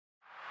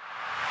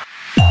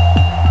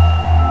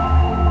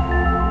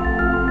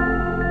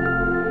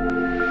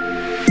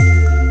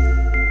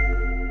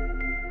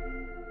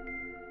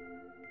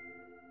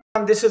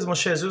this is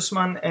Moshe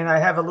Zusman, and I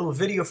have a little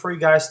video for you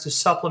guys to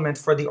supplement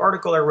for the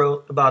article I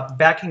wrote about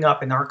backing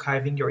up and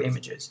archiving your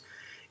images.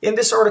 In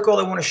this article,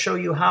 I want to show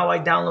you how I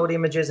download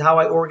images, how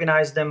I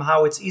organize them,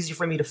 how it's easy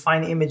for me to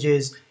find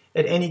images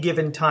at any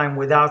given time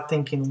without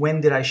thinking, when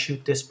did I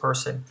shoot this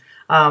person?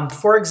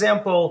 For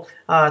example,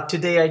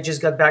 today I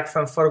just got back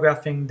from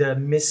photographing the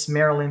Miss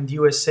Maryland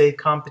USA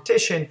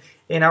competition,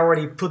 and I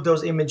already put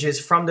those images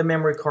from the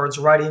memory cards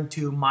right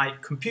into my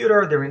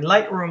computer. They're in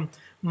Lightroom.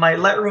 My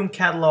Lightroom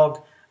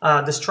catalog,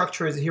 the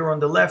structure is here on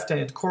the left, and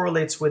it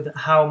correlates with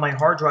how my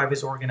hard drive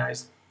is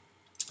organized.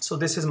 So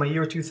this is my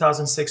year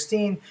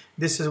 2016.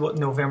 This is what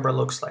November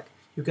looks like.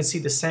 You can see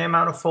the same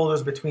amount of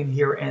folders between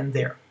here and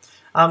there.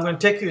 I'm going to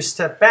take you a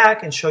step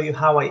back and show you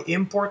how I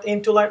import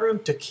into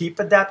Lightroom to keep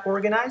it that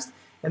organized,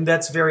 and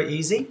that's very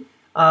easy.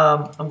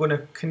 I'm going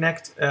to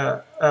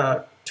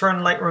turn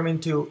Lightroom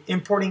into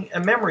importing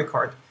a memory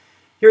card.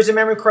 Here's a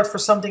memory card for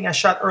something I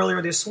shot earlier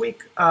this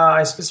week.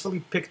 I specifically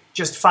picked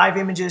just 5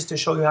 images to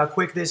show you how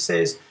quick this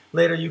is.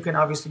 Later you can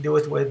obviously do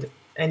it with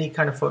any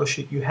kind of photo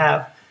shoot you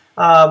have.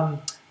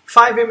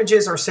 5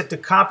 images are set to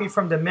copy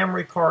from the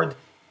memory card.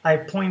 I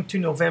point to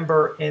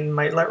November, and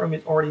my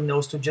Lightroom already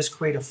knows to just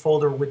create a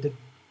folder with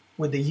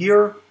the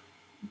year,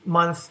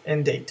 month,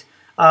 and date.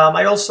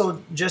 I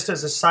also, just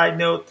as a side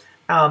note,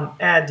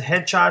 add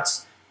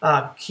headshots,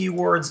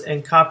 keywords,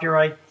 and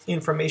copyright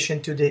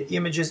information to the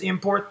images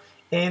import,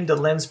 and the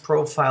lens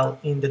profile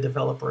in the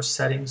developer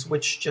settings,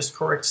 which just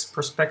corrects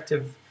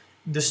perspective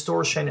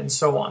distortion and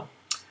so on.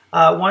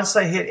 Once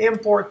I hit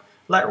import,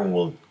 Lightroom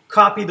will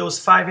copy those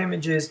 5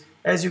 images.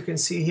 As you can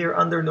see here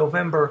under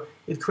November,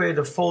 it created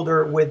a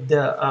folder with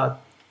the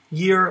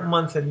year,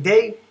 month, and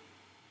day.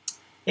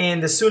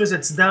 And as soon as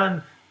it's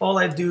done, all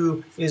I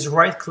do is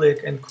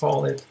right-click and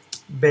call it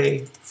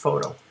Bay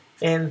Photo.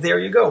 And there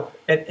you go.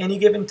 At any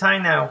given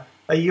time now,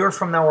 a year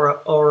from now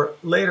or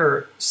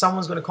later,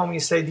 someone's going to call me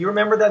and say, do you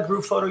remember that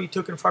group photo you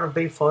took in front of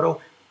Bay Photo?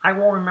 I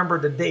won't remember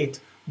the date,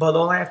 but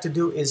all I have to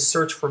do is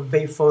search for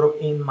Bay Photo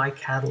in my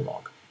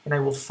catalog, and I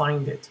will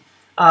find it.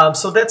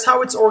 So that's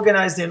how it's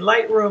organized in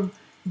Lightroom.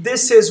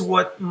 This is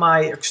what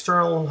my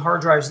external hard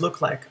drives look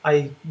like.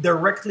 I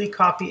directly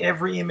copy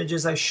every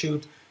images I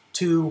shoot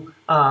to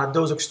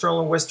those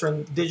external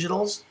Western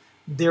digitals.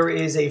 There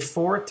is a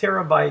 4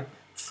 terabyte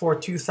for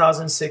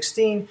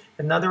 2016,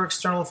 another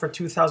external for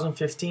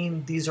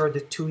 2015. These are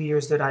the 2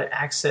 years that I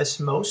access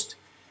most.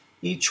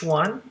 Each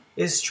one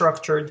is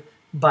structured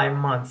by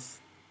month.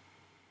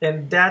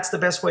 And that's the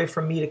best way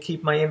for me to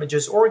keep my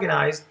images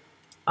organized.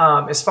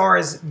 As far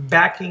as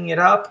backing it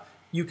up,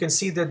 you can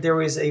see that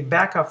there is a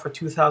backup for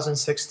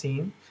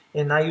 2016,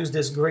 and I use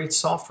this great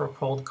software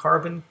called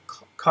Carbon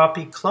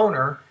Copy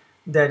Cloner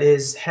that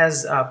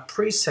has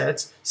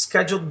presets,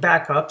 scheduled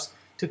backups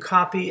to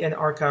copy and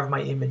archive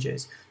my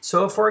images.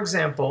 So for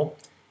example,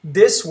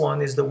 this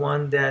one is the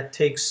one that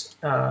takes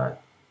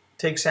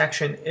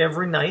action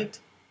every night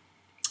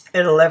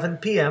at 11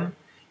 p.m.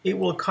 It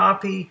will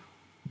copy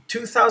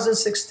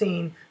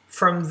 2016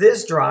 from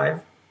this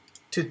drive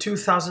to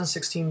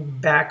 2016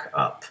 back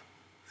up.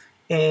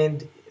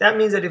 And that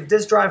means that if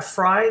this drive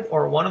fried,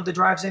 or one of the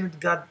drives in it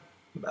got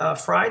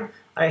fried,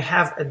 I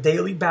have a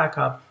daily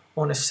backup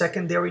on a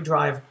secondary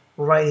drive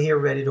right here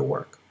ready to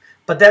work.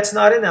 But that's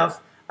not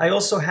enough. I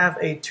also have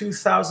a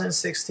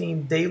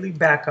 2016 daily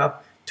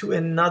backup to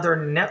another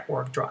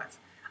network drive.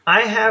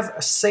 I have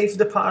a safe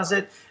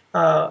deposit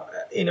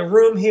in a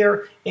room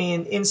here,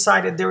 and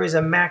inside it there is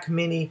a Mac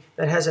Mini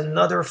that has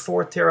another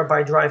 4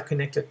 terabyte drive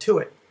connected to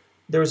it.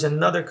 There's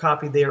another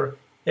copy there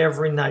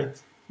every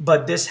night,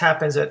 but this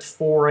happens at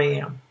 4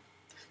 a.m.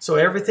 So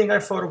everything I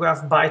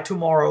photograph by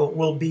tomorrow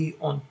will be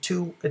on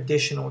 2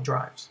 additional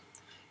drives.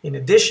 In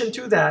addition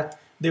to that,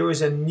 there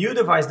is a new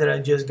device that I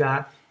just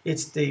got.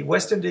 It's the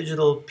Western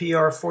Digital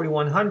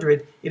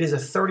PR4100. It is a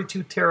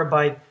 32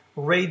 terabyte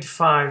RAID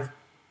 5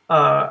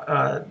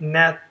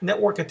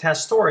 network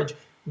attached storage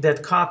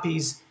that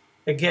copies,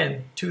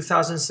 again,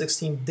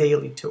 2016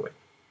 daily to it.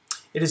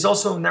 It is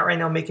also not right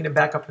now making a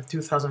backup of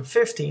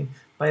 2015,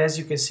 but as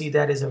you can see,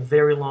 that is a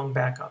very long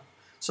backup.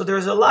 So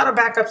there's a lot of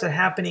backups that are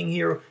happening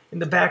here in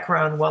the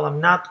background while I'm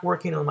not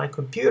working on my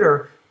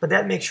computer, but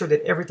that makes sure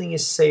that everything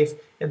is safe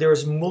and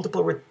there's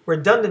multiple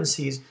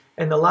redundancies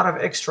and a lot of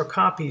extra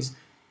copies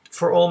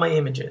for all my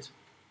images.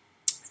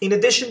 In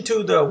addition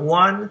to the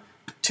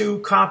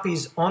 1-2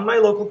 copies on my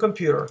local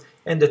computer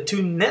and the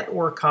 2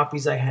 network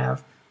copies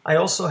I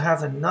also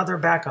have another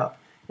backup,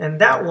 and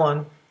that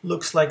one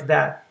looks like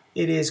that.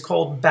 It is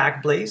called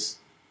Backblaze,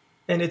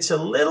 and it's a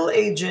little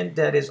agent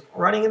that is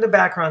running in the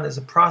background as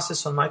a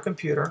process on my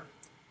computer.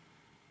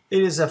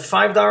 It is a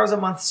 $5 a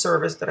month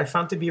service that I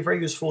found to be very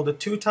useful. The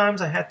 2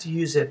 times I had to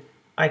use it,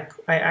 I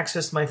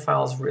accessed my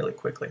files really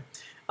quickly.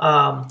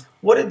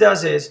 What it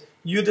does is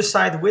you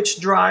decide which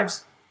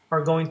drives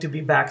are going to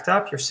be backed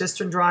up, your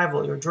System drive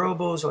or your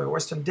Drobos or your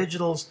Western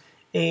Digitals,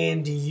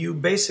 and you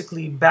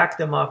basically back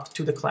them up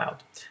to the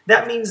cloud.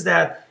 That means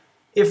that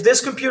if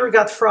this computer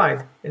got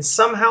fried and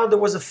somehow there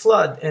was a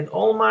flood and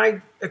all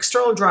my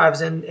external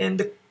drives and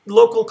the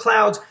local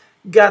clouds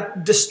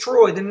got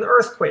destroyed in an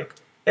earthquake,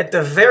 At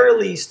the very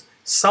least,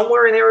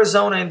 somewhere in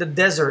Arizona in the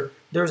desert,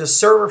 there's a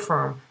server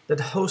farm that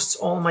hosts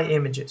all my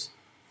images.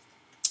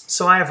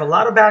 So I have a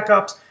lot of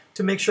backups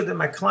to make sure that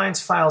my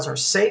clients' files are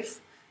safe.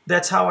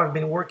 That's how I've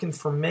been working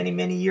for many,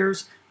 many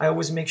years. I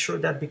always make sure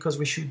that because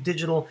we shoot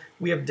digital,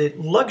 we have the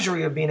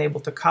luxury of being able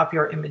to copy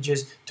our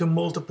images to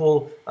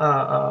multiple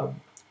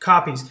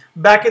copies.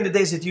 Back in the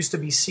days, it used to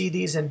be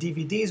CDs and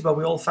DVDs, but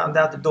we all found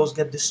out that those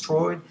get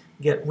destroyed,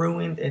 get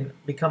ruined, and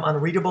become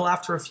unreadable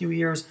after a few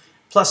years.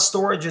 Plus,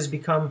 storage has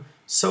become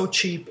so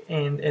cheap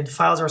and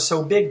files are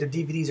so big, the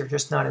DVDs are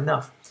just not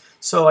enough.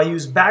 So I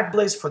use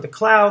Backblaze for the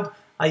cloud.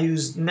 I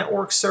use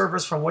network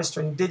servers from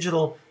Western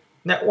Digital,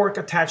 network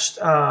attached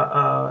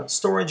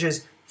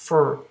storages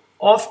for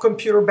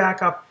off-computer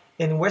backup,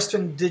 and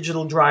Western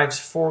Digital drives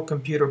for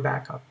computer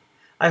backup.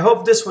 I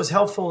hope this was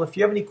helpful. If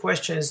you have any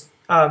questions,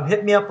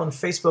 hit me up on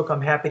Facebook.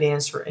 I'm happy to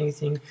answer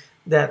anything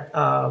that,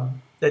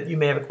 that you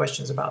may have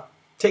questions about.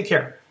 Take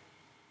care.